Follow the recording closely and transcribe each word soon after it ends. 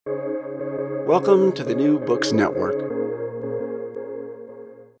Welcome to the New Books Network.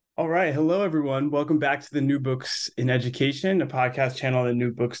 All right. Hello, everyone. Welcome back to the New Books in Education, a podcast channel on the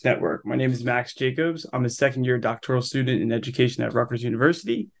New Books Network. My name is Max Jacobs. I'm a second-year doctoral student in education at Rutgers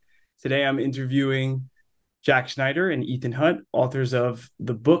University. Today, I'm interviewing Jack Schneider and Ethan Hutt, authors of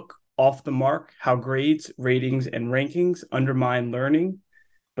the book Off the Mark: How Grades, Ratings, and Rankings Undermine Learning,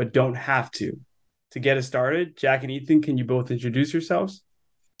 but Don't Have to. To get us started, Jack and Ethan, can you both introduce yourselves?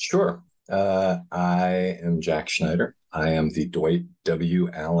 Sure. I am Jack Schneider. I am the Dwight W.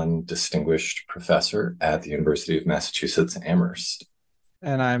 Allen Distinguished Professor at the University of Massachusetts Amherst.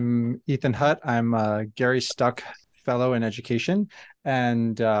 And I'm Ethan Hutt. I'm a Gary Stuck Fellow in Education,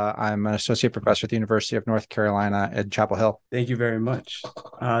 and I'm an Associate Professor at the University of North Carolina at Chapel Hill. Thank you very much.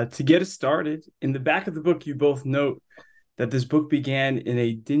 To get us started, in the back of the book, you both note that this book began in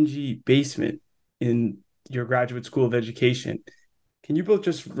a dingy basement in your graduate school of education. Can you both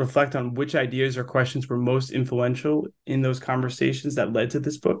just reflect on which ideas or questions were most influential in those conversations that led to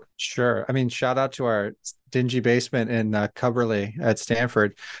this book? Sure. I mean, shout out to our dingy basement in Cubberley at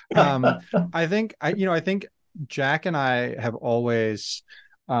Stanford. I think Jack and I have always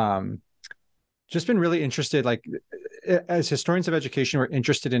just been really interested, like as historians of education, we're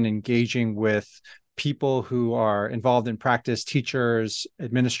interested in engaging with people who are involved in practice, teachers,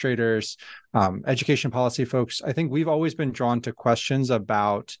 administrators, education policy folks. I think we've always been drawn to questions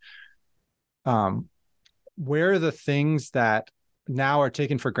about where the things that now are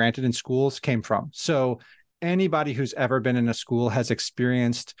taken for granted in schools came from. So anybody who's ever been in a school has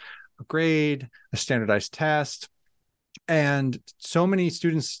experienced a grade, a standardized test. And so many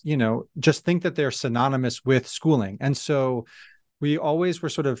students, just think that they're synonymous with schooling. And so we always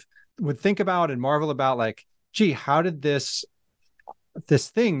would think about and marvel about, like, gee, how did this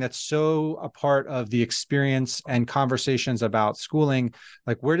thing that's so a part of the experience and conversations about schooling,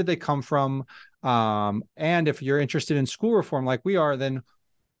 like, where did they come from? And if you're interested in school reform like we are, then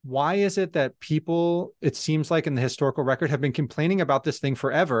why is it that people, it seems like in the historical record, have been complaining about this thing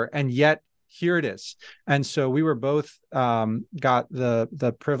forever, and yet here it is? And so we were both got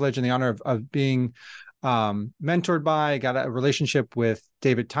the privilege and the honor of being mentored by, got a relationship with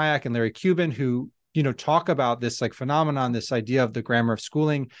David Tyack and Larry Cuban, who talk about this like phenomenon, this idea of the grammar of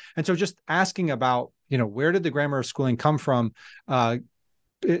schooling. And so just asking about where did the grammar of schooling come from?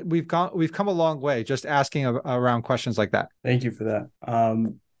 We've come a long way just asking around questions like that. Thank you for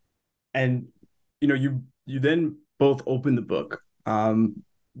that. And you then both open the book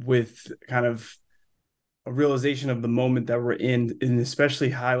with kind of a realization of the moment that we're in, and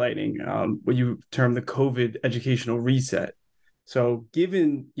especially highlighting what you term the COVID educational reset. So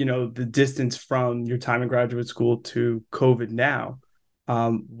given, the distance from your time in graduate school to COVID now,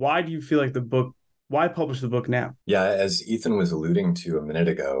 why do you feel like why publish the book now? Yeah, as Ethan was alluding to a minute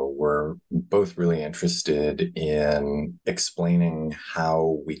ago, we're both really interested in explaining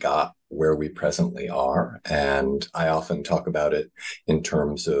how we got where we presently are. And I often talk about it in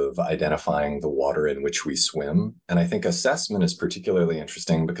terms of identifying the water in which we swim. And I think assessment is particularly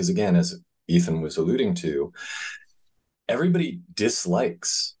interesting because, again, as Ethan was alluding to, everybody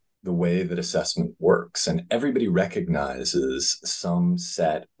dislikes the way that assessment works, and everybody recognizes some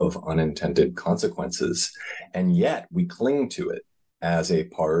set of unintended consequences, and yet we cling to it as a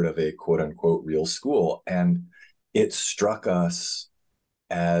part of a quote unquote real school. And it struck us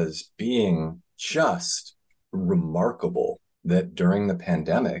as being just remarkable that during the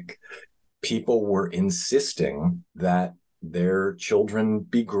pandemic, people were insisting that their children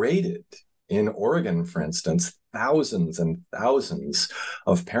be graded. In Oregon, for instance, thousands and thousands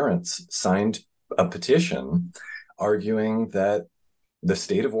of parents signed a petition arguing that the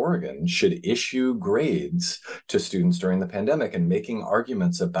state of Oregon should issue grades to students during the pandemic, and making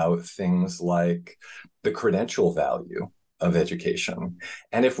arguments about things like the credential value of education.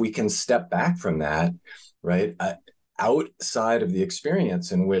 And if we can step back from that, right, outside of the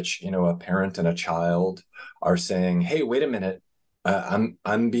experience in which, a parent and a child are saying, hey, wait a minute,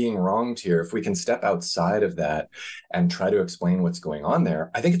 I'm being wronged here. If we can step outside of that and try to explain what's going on there,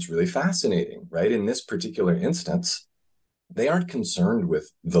 I think it's really fascinating, right? In this particular instance, they aren't concerned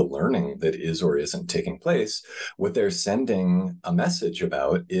with the learning that is or isn't taking place. What they're sending a message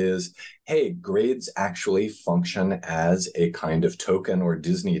about is, hey, grades actually function as a kind of token or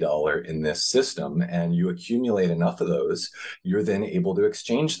Disney dollar in this system, and you accumulate enough of those, you're then able to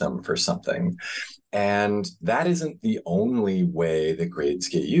exchange them for something. And that isn't the only way that grades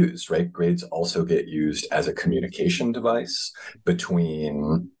get used, right? Grades also get used as a communication device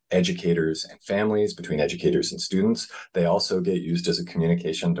between educators and families, between educators and students. They also get used as a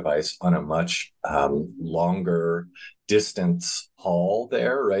communication device on a much longer distance haul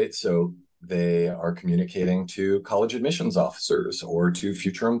there, right? So they are communicating to college admissions officers or to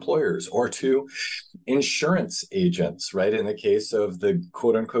future employers or to insurance agents, right? In the case of the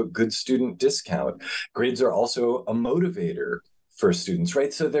quote unquote good student discount, grades are also a motivator for students,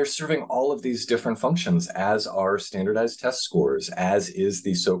 right? So they're serving all of these different functions, as are standardized test scores, as is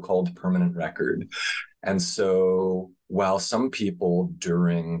the so-called permanent record. And so while some people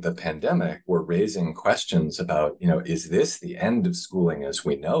during the pandemic were raising questions about, is this the end of schooling as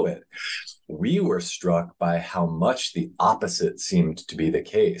we know it? We were struck by how much the opposite seemed to be the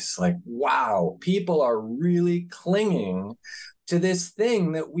case. Like, wow, people are really clinging to this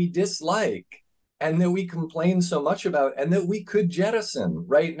thing that we dislike and that we complain so much about and that we could jettison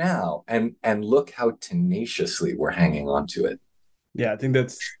right now. And look how tenaciously we're hanging on to it. Yeah, I think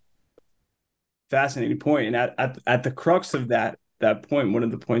that's fascinating point. And at the crux of that point, one of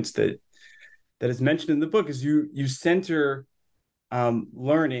the points that is mentioned in the book is you center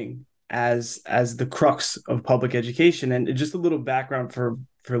learning as the crux of public education. And just a little background for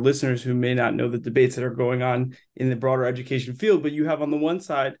listeners who may not know the debates that are going on in the broader education field, but you have on the one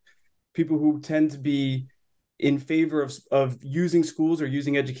side people who tend to be in favor of using schools or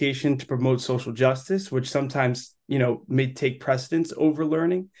using education to promote social justice, which sometimes, may take precedence over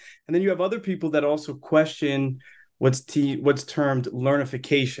learning. And then you have other people that also question what's termed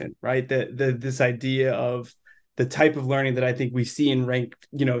learnification, right? This idea of the type of learning that I think we see in ranked,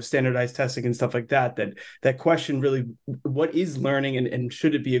 standardized testing and stuff like that, that question really, what is learning and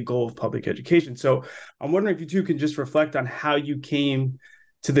should it be a goal of public education? So I'm wondering if you two can just reflect on how you came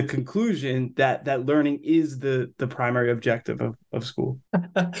to the conclusion that learning is the primary objective of school.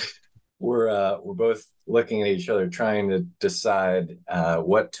 We're both looking at each other, trying to decide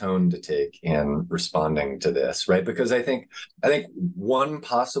what tone to take in responding to this, right? Because I think one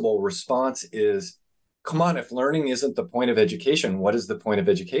possible response is, come on, if learning isn't the point of education, what is the point of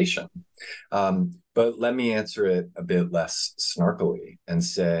education? But let me answer it a bit less snarkily and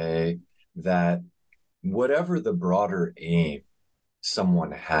say that whatever the broader aim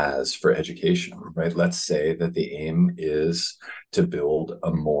someone has for education, right? Let's say that the aim is to build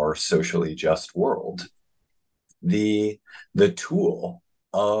a more socially just world. The tool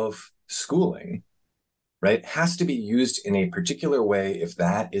of schooling, right, has to be used in a particular way if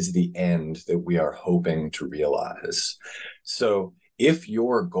that is the end that we are hoping to realize. So if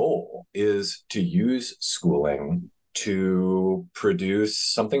your goal is to use schooling to produce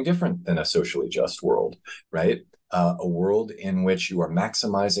something different than a socially just world, right? A world in which you are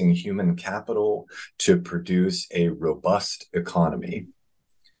maximizing human capital to produce a robust economy,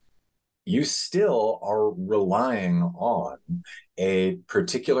 you still are relying on a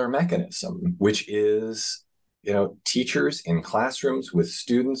particular mechanism, which is, teachers in classrooms with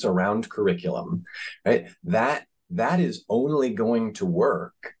students around curriculum, right? That is only going to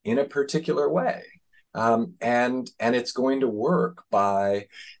work in a particular way. And it's going to work by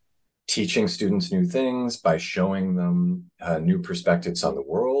teaching students new things, by showing them new perspectives on the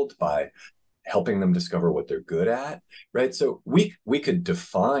world, by helping them discover what they're good at, right? So we could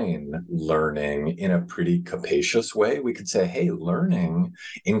define learning in a pretty capacious way. We could say, hey, learning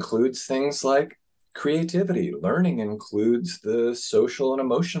includes things like creativity. Learning includes the social and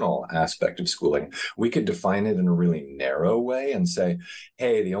emotional aspect of schooling. We could define it in a really narrow way and say,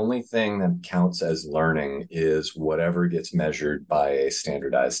 hey, the only thing that counts as learning is whatever gets measured by a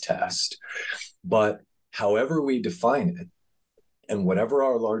standardized test. But however we define it, and whatever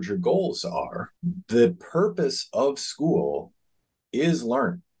our larger goals are, the purpose of school is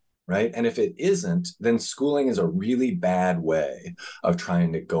learning, right? And if it isn't, then schooling is a really bad way of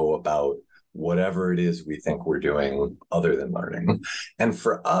trying to go about whatever it is we think we're doing other than learning. And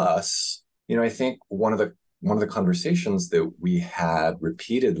for us, I think one of the conversations that we had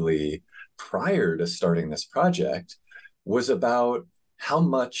repeatedly prior to starting this project was about how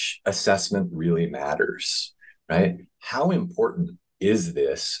much assessment really matters, right? How important is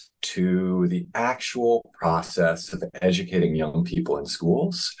this to the actual process of educating young people in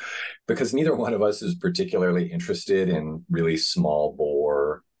schools? Because neither one of us is particularly interested in really small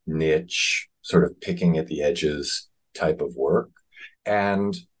bore, niche, sort of picking at the edges type of work.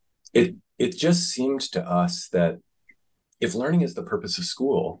 And it just seemed to us that if learning is the purpose of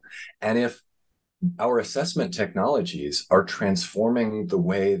school, and if our assessment technologies are transforming the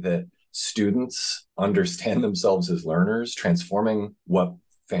way that students understand themselves as learners, transforming what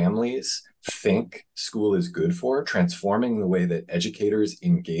families think school is good for, transforming the way that educators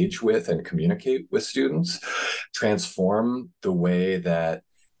engage with and communicate with students, transform the way that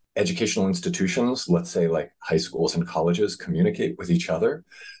educational institutions, let's say like high schools and colleges, communicate with each other,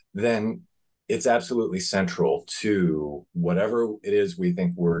 then it's absolutely central to whatever it is we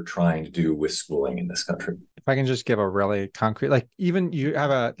think we're trying to do with schooling in this country. If I can just give a really concrete, like even you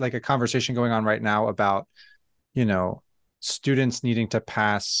have a conversation going on right now about, students needing to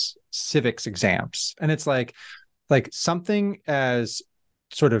pass civics exams. And it's like something as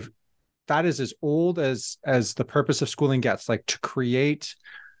sort of that is as old as the purpose of schooling gets, like to create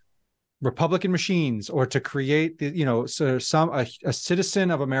Republican machines or to create a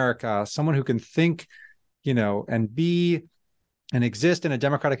citizen of America, someone who can think, and be and exist in a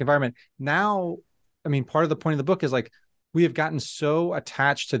democratic environment. Now, I mean, part of the point of the book is like we have gotten so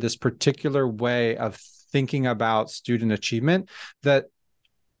attached to this particular way of thinking about student achievement that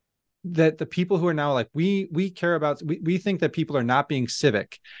the people who are now like we care about, we think that people are not being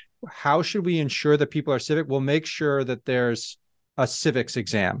civic. How should we ensure that people are civic? We'll make sure that there's a civics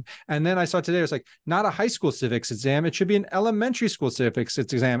exam. And then I saw today, it was like, not a high school civics exam. It should be an elementary school civics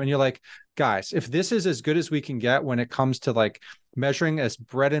exam. And you're like, guys, if this is as good as we can get when it comes to like measuring as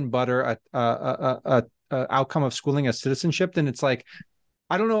bread and butter a outcome of schooling as citizenship, then it's like,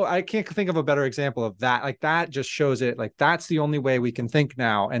 I don't know. I can't think of a better example of that. Like that just shows it. Like that's the only way we can think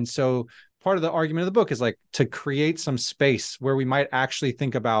now. And so part of the argument of the book is like to create some space where we might actually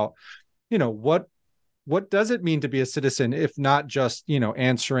think about, what does it mean to be a citizen, if not just,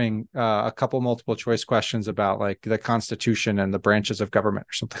 answering a couple multiple choice questions about like the Constitution and the branches of government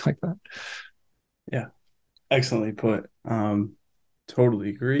or something like that. Yeah, excellently put. Totally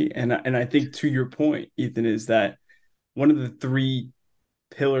agree. And I think to your point, Ethan, is that one of the three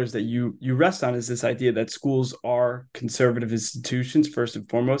pillars that you rest on is this idea that schools are conservative institutions, first and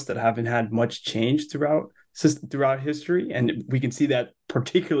foremost, that haven't had much change throughout history. And we can see that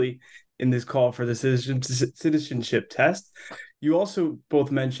particularly in this call for the citizenship test. You also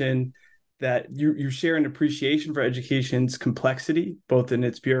both mentioned that you share an appreciation for education's complexity, both in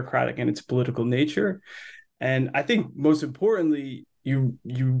its bureaucratic and its political nature. And I think most importantly, you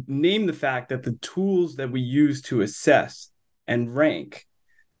name the fact that the tools that we use to assess and rank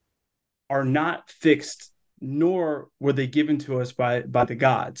are not fixed, nor were they given to us by the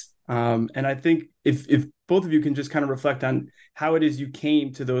gods. And I think if both of you can just kind of reflect on how it is you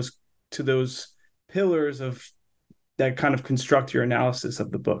came to those pillars of that kind of construct your analysis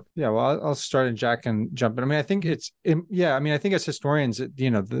of the book. Yeah, well, I'll start and Jack can jump in. I mean, I think I think as historians,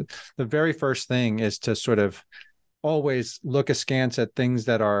 the very first thing is to sort of always look askance at things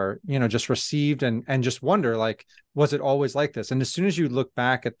that are, just received and just wonder, like, was it always like this? And as soon as you look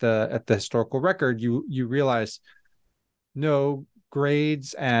back at the historical record, you realize no,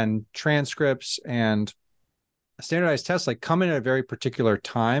 grades and transcripts and standardized tests like come in at a very particular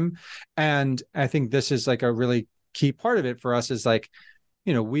time. And I think this is like a really key part of it for us is like,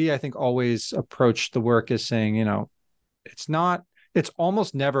 we, I think, always approach the work as saying, it's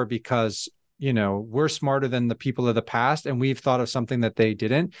almost never because we're smarter than the people of the past and we've thought of something that they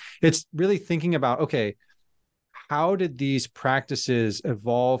didn't. It's really thinking about, okay, how did these practices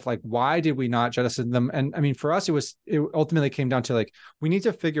evolve? Like, why did we not jettison them? And I mean, for us, it ultimately came down to like, we need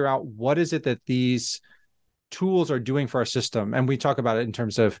to figure out what is it that these tools are doing for our system. And we talk about it in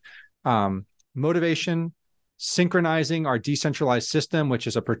terms of motivation, synchronizing our decentralized system, which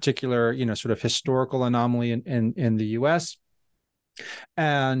is a particular, sort of historical anomaly in the US.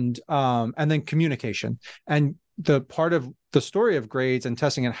 And then communication, and the part of the story of grades and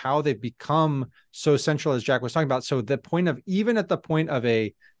testing and how they've become so central, as Jack was talking about. So the point of, even at the point of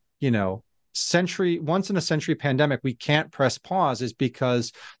a, once in a century pandemic, we can't press pause, is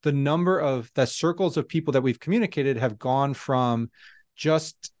because the number of the circles of people that we've communicated have gone from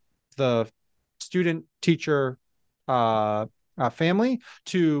just the student, teacher, family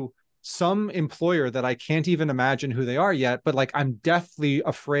to some employer that I can't even imagine who they are yet, but like I'm deathly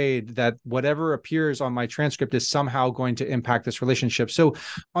afraid that whatever appears on my transcript is somehow going to impact this relationship. So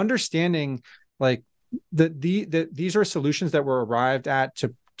understanding like these are solutions that were arrived at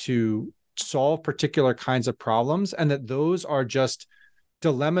to solve particular kinds of problems, and that those are just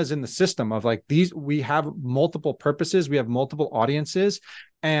dilemmas in the system of like these, we have multiple purposes, we have multiple audiences,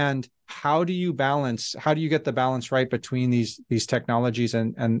 and how do you get the balance right between these technologies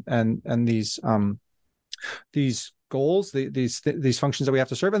and these goals, these functions that we have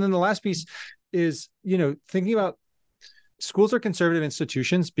to serve. And then the last piece is, thinking about schools are conservative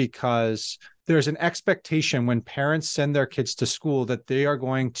institutions because there's an expectation when parents send their kids to school that they are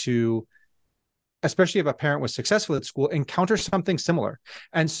going to, especially if a parent was successful at school, encounter something similar.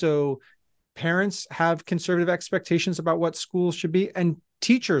 And so parents have conservative expectations about what schools should be, and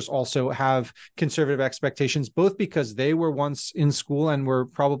teachers also have conservative expectations, both because they were once in school and were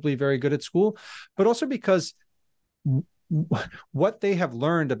probably very good at school, but also because what they have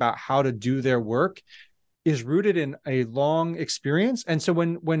learned about how to do their work is rooted in a long experience. And so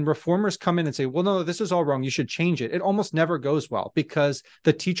when reformers come in and say, well, no, this is all wrong, you should change it, it almost never goes well, because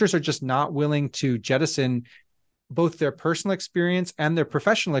the teachers are just not willing to jettison both their personal experience and their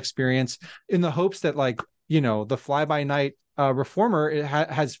professional experience in the hopes that, like, the fly-by-night reformer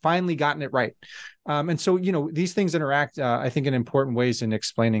has finally gotten it right. And so, these things interact, I think, in important ways in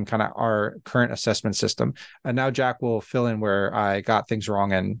explaining kind of our current assessment system. And now Jack will fill in where I got things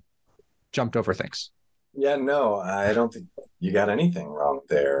wrong and jumped over things. Yeah, no, I don't think you got anything wrong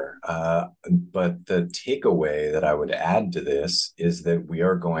there. But the takeaway that I would add to this is that we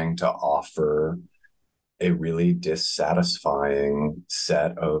are going to offer a really dissatisfying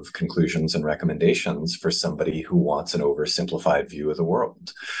set of conclusions and recommendations for somebody who wants an oversimplified view of the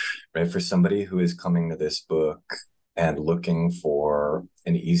world, right? For somebody who is coming to this book and looking for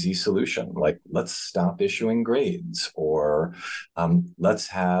an easy solution, like let's stop issuing grades, or let's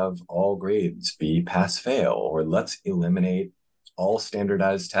have all grades be pass-fail, or let's eliminate all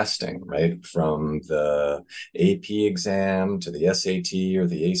standardized testing, right? From the AP exam to the SAT or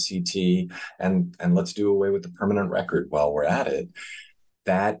the ACT, and let's do away with the permanent record while we're at it.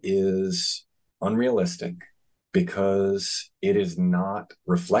 That is unrealistic, because it is not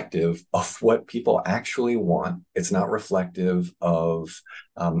reflective of what people actually want. It's not reflective of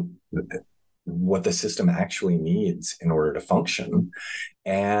what the system actually needs in order to function.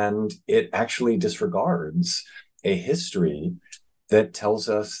 And it actually disregards a history that tells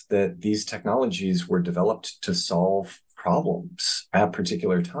us that these technologies were developed to solve problems at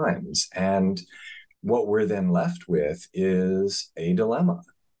particular times. And what we're then left with is a dilemma,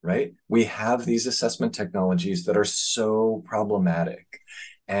 right? We have these assessment technologies that are so problematic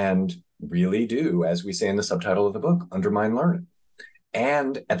and really do, as we say in the subtitle of the book, undermine learning.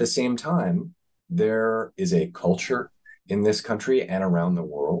 And at the same time, there is a culture in this country and around the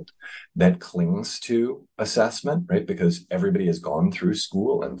world that clings to assessment, right? Because everybody has gone through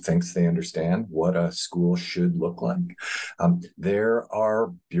school and thinks they understand what a school should look like. There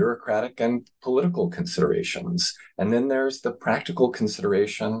are bureaucratic and political considerations. And then there's the practical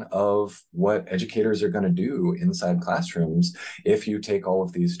consideration of what educators are going to do inside classrooms if you take all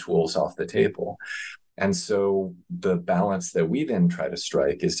of these tools off the table. And so the balance that we then try to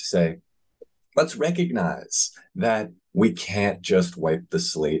strike is to say, let's recognize that we can't just wipe the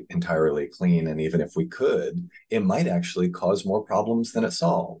slate entirely clean. And even if we could, it might actually cause more problems than it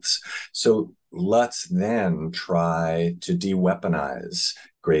solves. So let's then try to de-weaponize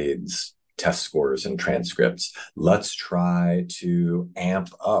grades, test scores, and transcripts. Let's try to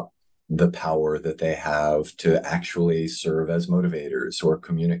amp up the power that they have to actually serve as motivators or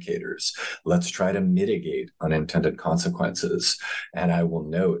communicators. Let's try to mitigate unintended consequences. And I will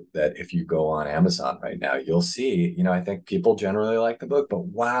note that if you go on Amazon right now, you'll see, I think people generally like the book, but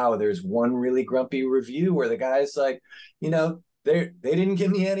wow, there's one really grumpy review where the guy's like, they didn't give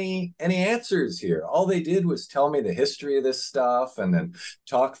me any answers here. All they did was tell me the history of this stuff and then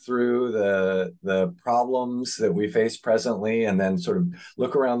talk through the problems that we face presently, and then sort of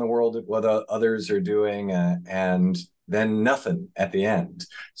look around the world at what others are doing, and then nothing at the end.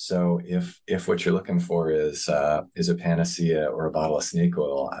 So if what you're looking for is a panacea or a bottle of snake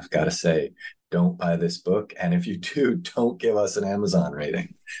oil, I've got to say, don't buy this book. And if you do, don't give us an Amazon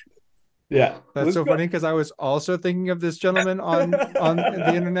rating. Yeah, that's so funny, because I was also thinking of this gentleman on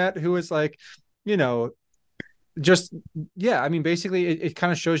the internet who was like, basically it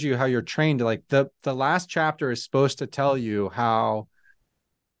kind of shows you how you're trained. Like the last chapter is supposed to tell you how,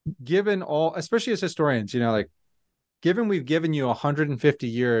 given all, especially as historians, given we've given you 150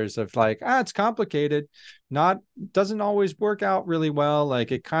 years of like, it's complicated, doesn't always work out really well.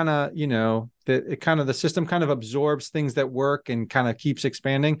 Like it kind of, the system kind of absorbs things that work and kind of keeps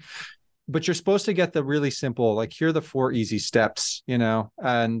expanding. But you're supposed to get the really simple, like, here are the 4 easy steps,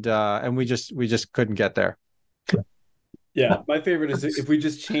 and we just couldn't get there. Yeah, my favorite is if we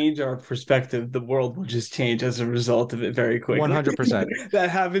just change our perspective, the world will just change as a result of it very quickly. 100%. That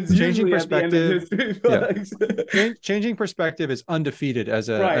happens changing usually perspective. At the end of history. Changing perspective is undefeated as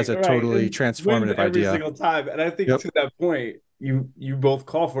a totally transformative every idea. Single time. And I think to that point, you both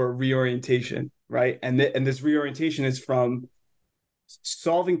call for a reorientation, right? And this reorientation is from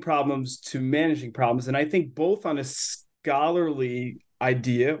solving problems to managing problems. And I think both on a scholarly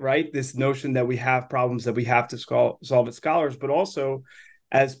idea, right? This notion that we have problems that we have to solve as scholars, but also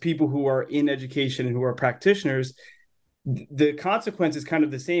as people who are in education and who are practitioners, the consequence is kind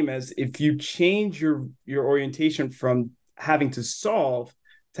of the same as if you change your orientation from having to solve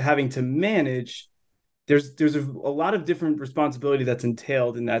to having to manage, there's a lot of different responsibility that's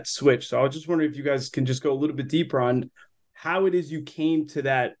entailed in that switch. So I was just wondering if you guys can just go a little bit deeper on how it is you came to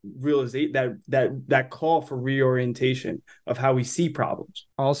that realization, that call for reorientation of how we see problems.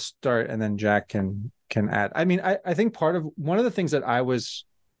 I'll start, and then Jack can add. I mean, I think one of the things that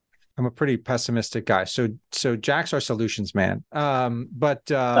I'm a pretty pessimistic guy. So Jack's our solutions man.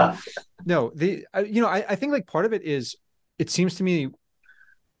 No, I think like part of it is, it seems to me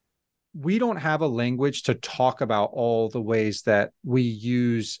we don't have a language to talk about all the ways that we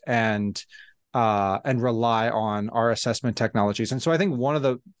use and rely on our assessment technologies. And so I think one of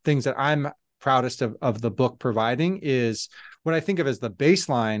the things that I'm proudest of the book providing is what I think of as the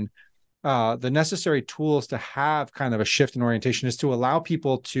baseline, the necessary tools to have kind of a shift in orientation, is to allow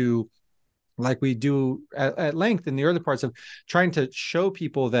people to, like we do at length in the early parts of trying to show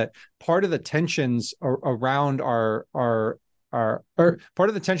people that part of the tensions around our part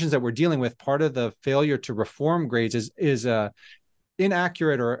of the tensions that we're dealing with, part of the failure to reform grades is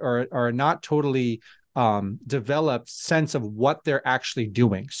inaccurate or not totally developed sense of what they're actually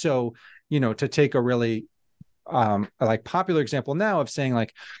doing. So, to take a really like popular example now of saying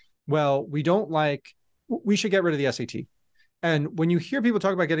like, well, we should get rid of the SAT. And when you hear people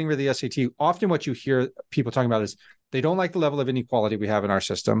talk about getting rid of the SAT, often what you hear people talking about is they don't like the level of inequality we have in our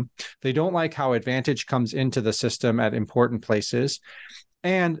system. They don't like how advantage comes into the system at important places.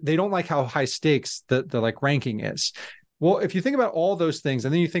 And they don't like how high stakes the like ranking is. Well, if you think about all those things,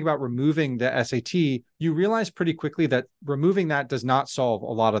 and then you think about removing the SAT, you realize pretty quickly that removing that does not solve a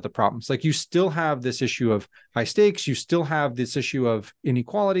lot of the problems. Like, you still have this issue of high stakes. You still have this issue of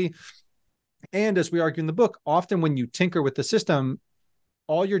inequality. And as we argue in the book, often when you tinker with the system,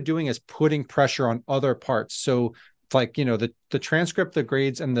 all you're doing is putting pressure on other parts. So it's like, the transcript, the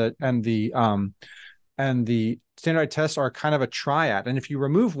grades, and the standardized tests are kind of a triad. And if you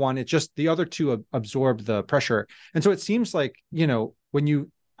remove one, it's just the other two absorb the pressure. And so it seems like, when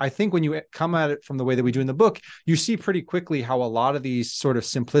you come at it from the way that we do in the book, you see pretty quickly how a lot of these sort of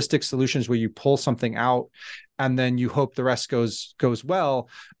simplistic solutions where you pull something out and then you hope the rest goes well,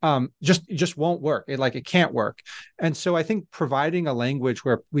 just won't work. It can't work. And so I think providing a language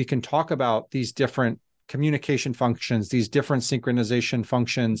where we can talk about these different communication functions, these different synchronization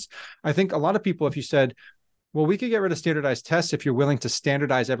functions. I think a lot of people, if you said, well, we could get rid of standardized tests if you're willing to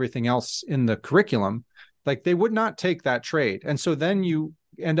standardize everything else in the curriculum, like they would not take that trade. And so then you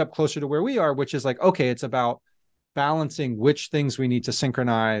end up closer to where we are, which is like, okay, it's about balancing which things we need to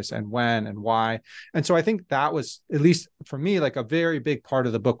synchronize and when and why. And so I think that was, at least for me, like a very big part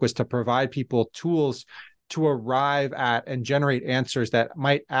of the book, was to provide people tools to arrive at and generate answers that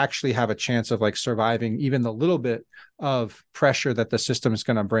might actually have a chance of like surviving even the little bit of pressure that the system is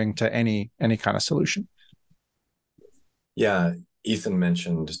going to bring to any kind of solution. Yeah, Ethan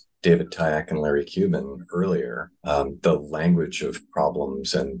mentioned David Tyack and Larry Cuban earlier. The language of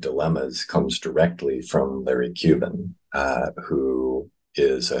problems and dilemmas comes directly from Larry Cuban, who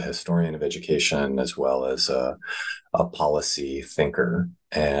is a historian of education as well as a policy thinker.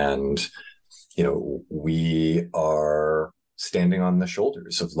 And, we are standing on the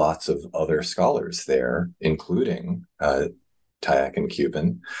shoulders of lots of other scholars there, including Tyack and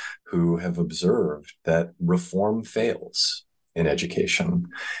Cuban, who have observed that reform fails in education.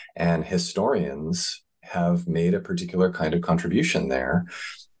 And historians have made a particular kind of contribution there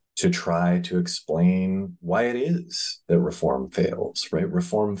to try to explain why it is that reform fails, right?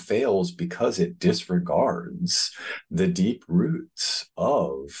 Reform fails because it disregards the deep roots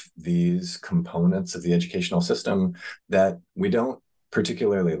of these components of the educational system that we don't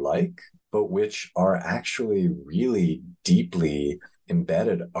particularly like, but which are actually really deeply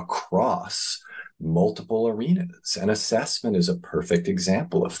embedded across multiple arenas. And assessment is a perfect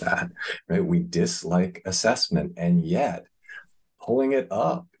example of that, right? We dislike assessment, and yet pulling it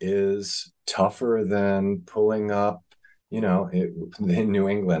up is tougher than pulling up, in New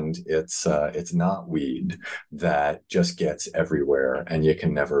England, it's knotweed that just gets everywhere and you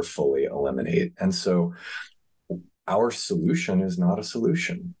can never fully eliminate. And so our solution is not a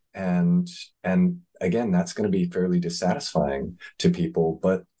solution. And again, that's going to be fairly dissatisfying to people,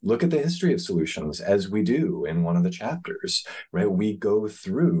 but look at the history of solutions, as we do in one of the chapters, right? We go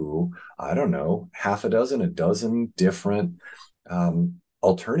through, I don't know, a dozen different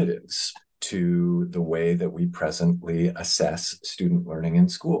alternatives to the way that we presently assess student learning in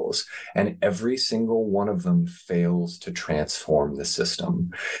schools. And every single one of them fails to transform the system.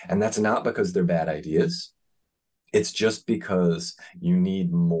 And that's not because they're bad ideas. It's just because you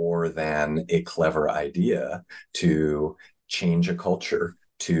need more than a clever idea to change a culture,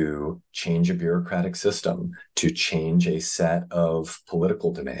 to change a bureaucratic system, to change a set of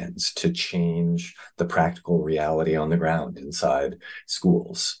political demands, to change the practical reality on the ground inside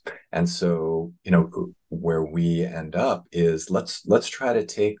schools. And so, where we end up is let's try to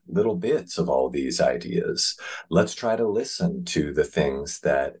take little bits of all these ideas. Let's try to listen to the things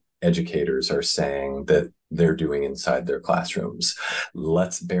that educators are saying that they're doing inside their classrooms.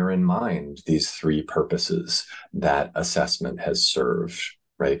 Let's bear in mind these three purposes that assessment has served,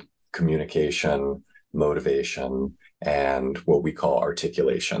 right? Communication, motivation, and what we call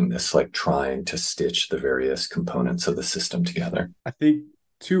articulation, this like trying to stitch the various components of the system together. I think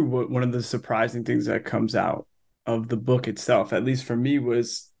too, one of the surprising things that comes out of the book itself, at least for me,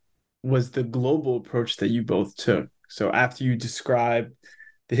 was the global approach that you both took. So after you describe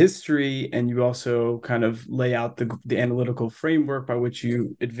the history and you also kind of lay out the analytical framework by which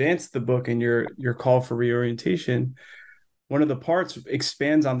you advance the book and your call for reorientation, one of the parts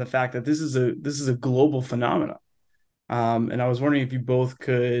expands on the fact that this is a global phenomenon. And I was wondering if you both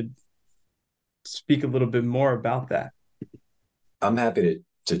could speak a little bit more about that. I'm happy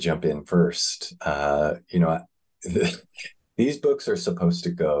to jump in first. These books are supposed to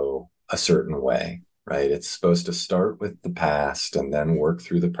go a certain way, right? It's supposed to start with the past and then work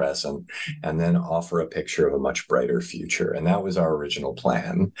through the present and then offer a picture of a much brighter future. And that was our original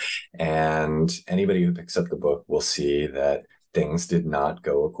plan. And anybody who picks up the book will see that things did not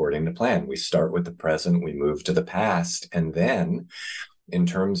go according to plan. We start with the present, we move to the past, and then in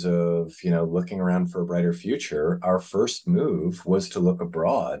terms of, looking around for a brighter future, our first move was to look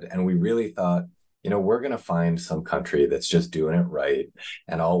abroad. And we really thought, we're going to find some country that's just doing it right.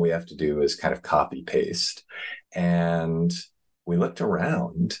 And all we have to do is kind of copy paste. And we looked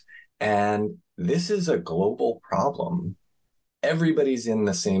around, and this is a global problem. Everybody's in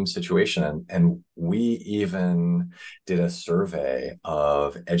the same situation. And we even did a survey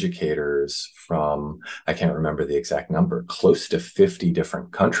of educators from, I can't remember the exact number, close to 50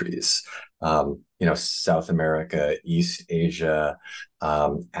 different countries. South America, East Asia,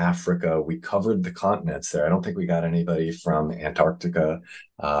 Africa. We covered the continents there. I don't think we got anybody from Antarctica.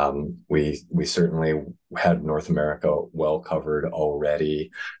 We certainly had North America well covered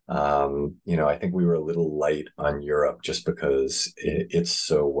already. I think we were a little light on Europe just because it's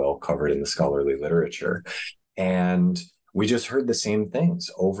so well covered in the scholarly literature. And we just heard the same things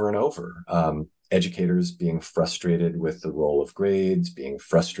over and over. Educators being frustrated with the role of grades, being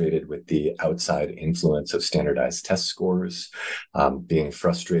frustrated with the outside influence of standardized test scores, being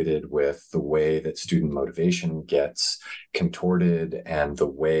frustrated with the way that student motivation gets contorted and the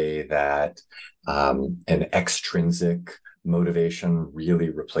way that an extrinsic motivation really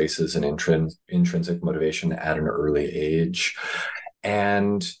replaces an intrinsic motivation at an early age.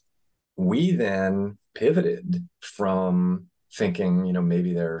 And we then pivoted from thinking,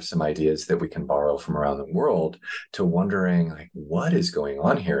 maybe there are some ideas that we can borrow from around the world to wondering, like, what is going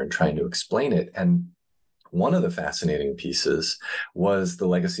on here and trying to explain it. And one of the fascinating pieces was the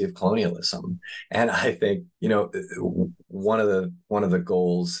legacy of colonialism. And I think, one of the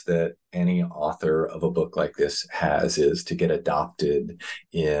goals that any author of a book like this has is to get adopted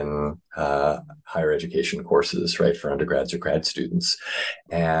in higher education courses, right, for undergrads or grad students.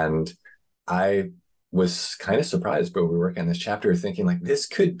 And I was kind of surprised, but we were working on this chapter thinking like this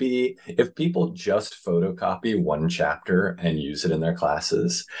could be, if people just photocopy one chapter and use it in their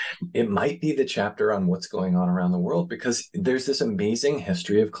classes, it might be the chapter on what's going on around the world, because there's this amazing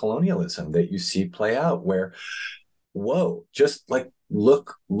history of colonialism that you see play out where, whoa, just like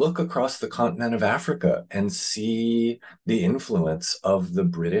look across the continent of Africa and see the influence of the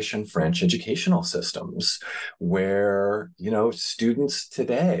British and French educational systems, where, students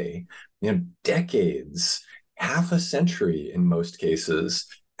today, decades, half a century in most cases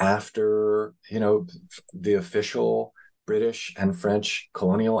after, the official British and French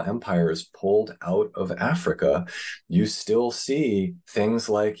colonial empires pulled out of Africa, you still see things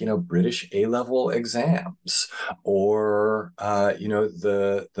like, British A-level exams or,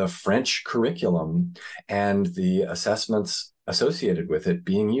 the French curriculum and the assessments associated with it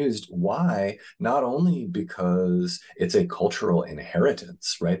being used. Why? Not only because it's a cultural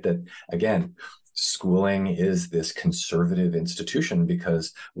inheritance, right? That, again, schooling is this conservative institution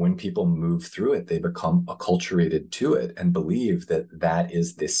because when people move through it, they become acculturated to it and believe that that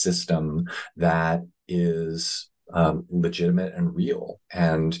is the system that is legitimate and real,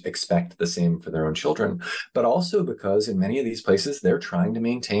 and expect the same for their own children. But also because in many of these places, they're trying to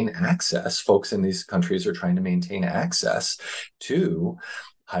maintain access. Folks in these countries are trying to maintain access to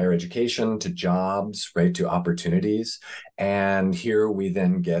higher education to jobs, right, to opportunities. And here we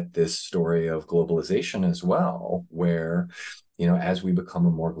then get this story of globalization as well, where, as we become a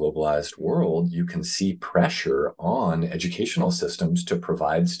more globalized world, you can see pressure on educational systems to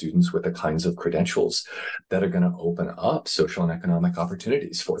provide students with the kinds of credentials that are going to open up social and economic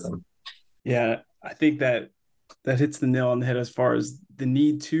opportunities for them. Yeah, I think that hits the nail on the head as far as the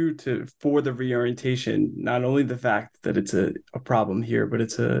need for the reorientation. Not only the fact that it's a problem here, but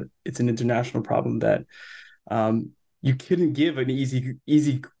it's an international problem that you couldn't give an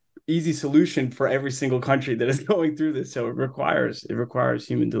easy solution for every single country that is going through this. So it requires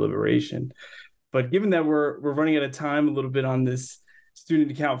human deliberation. But given that we're running out of time a little bit on this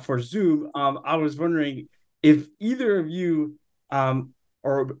student account for Zoom, I was wondering if either of you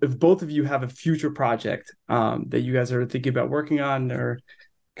or if both of you have a future project that you guys are thinking about working on or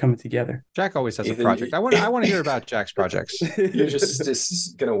coming together. Jack always has a project. I want to hear about Jack's projects. You're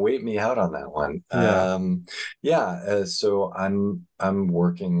just gonna wait me out on that one. So I'm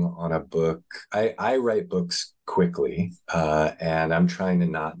working on a book. I write books quickly, and I'm trying to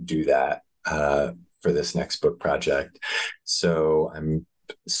not do that for this next book project. So I'm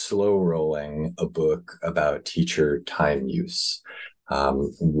slow rolling a book about teacher time use.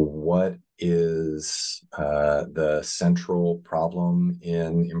 What is the central problem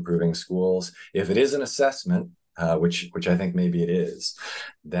in improving schools? If it is an assessment, which I think maybe it is,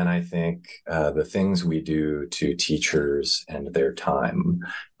 then I think the things we do to teachers and their time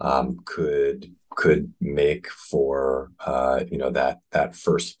could make for that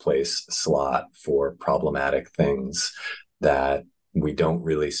first place slot for problematic things that we don't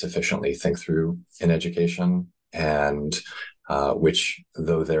really sufficiently think through in education, and which,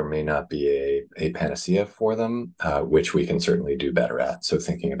 though there may not be a panacea for them, which we can certainly do better at. So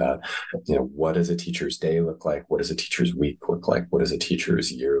thinking about, what does a teacher's day look like? What does a teacher's week look like? What does a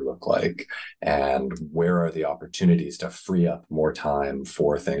teacher's year look like? And where are the opportunities to free up more time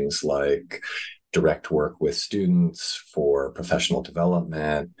for things like direct work with students, for professional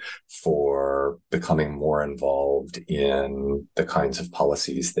development, for becoming more involved in the kinds of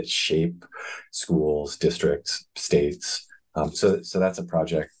policies that shape schools, districts, states. So that's a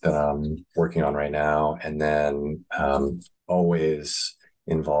project that I'm working on right now, and then always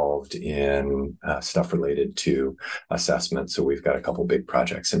involved in stuff related to assessment. So we've got a couple big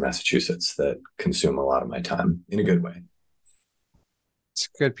projects in Massachusetts that consume a lot of my time in a good way. It's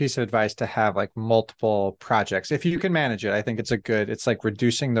a good piece of advice to have like multiple projects. If you can manage it, I think it's like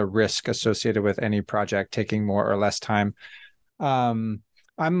reducing the risk associated with any project taking more or less time. I'm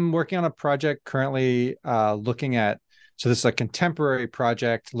working on a project currently looking at, so this is a contemporary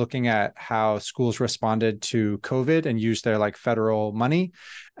project looking at how schools responded to COVID and used their like federal money.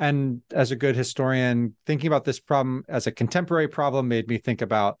 And as a good historian, thinking about this problem as a contemporary problem made me think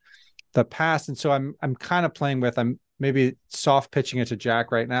about the past. And so I'm kind of playing with, I'm maybe soft pitching it to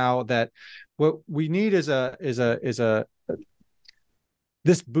Jack right now, that what we need is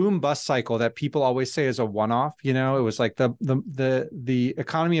this boom bust cycle that people always say is a one-off. It was like the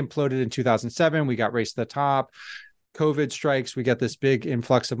economy imploded in 2007. We got race to the top. COVID strikes, we get this big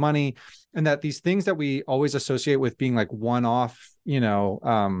influx of money, and that these things that we always associate with being like one-off,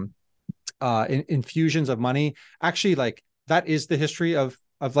 infusions of money, actually, like that is the history of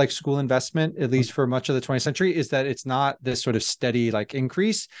like school investment, at least for much of the 20th century, is that it's not this sort of steady like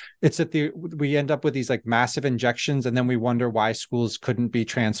increase. It's that we end up with these like massive injections, and then we wonder why schools couldn't be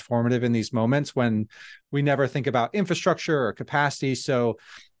transformative in these moments when we never think about infrastructure or capacity. So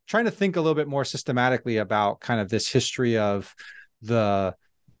trying to think a little bit more systematically about kind of this history of the,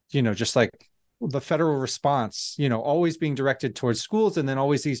 just like the federal response, always being directed towards schools, and then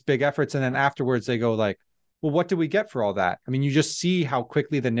always these big efforts. And then afterwards they go like, well, what do we get for all that? I mean, you just see how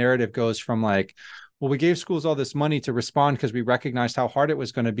quickly the narrative goes from like, well, we gave schools all this money to respond because we recognized how hard it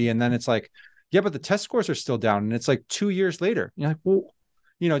was going to be. And then it's like, yeah, but the test scores are still down. And it's like 2 years later, you're like, well,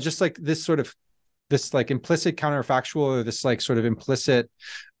 just like this sort of, this like implicit counterfactual, or this like sort of implicit,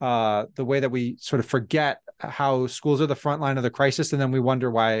 the way that we sort of forget how schools are the front line of the crisis, and then we wonder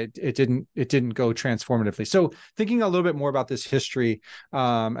why it didn't go transformatively. So thinking a little bit more about this history,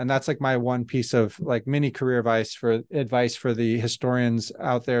 and that's like my one piece of like mini career advice for the historians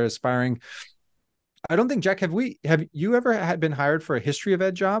out there aspiring. I don't think, Jack, have you ever been hired for a history of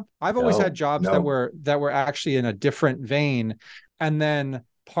ed job? I've always had jobs that were actually in a different vein, and then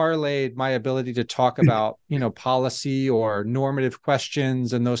parlayed my ability to talk about, policy or normative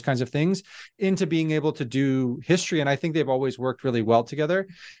questions and those kinds of things into being able to do history. And I think they've always worked really well together.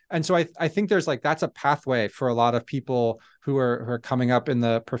 And so I think there's that's a pathway for a lot of people who are coming up in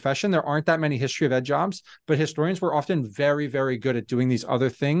the profession. There aren't that many history of ed jobs, but historians were often very, very good at doing these other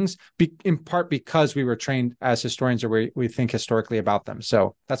things, in part because we were trained as historians, or we think historically about them.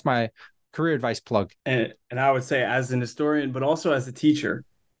 So that's my career advice plug. And I would say, as an historian, but also as a teacher,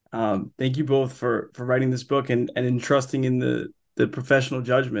 thank you both for writing this book and entrusting in the professional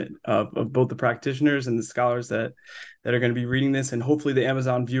judgment of both the practitioners and the scholars that are going to be reading this. And hopefully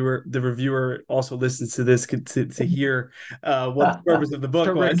the reviewer also listens to this to hear what the purpose of the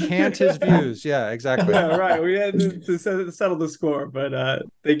book was. To recant his views. Yeah, exactly. Yeah, right. We had to settle the score. But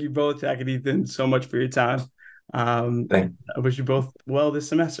thank you both, Jack and Ethan, so much for your time. I wish you both well this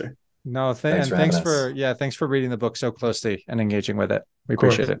semester. No, thanks for reading the book so closely and engaging with it. We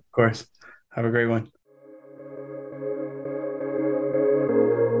appreciate it. Of course. Have a great one.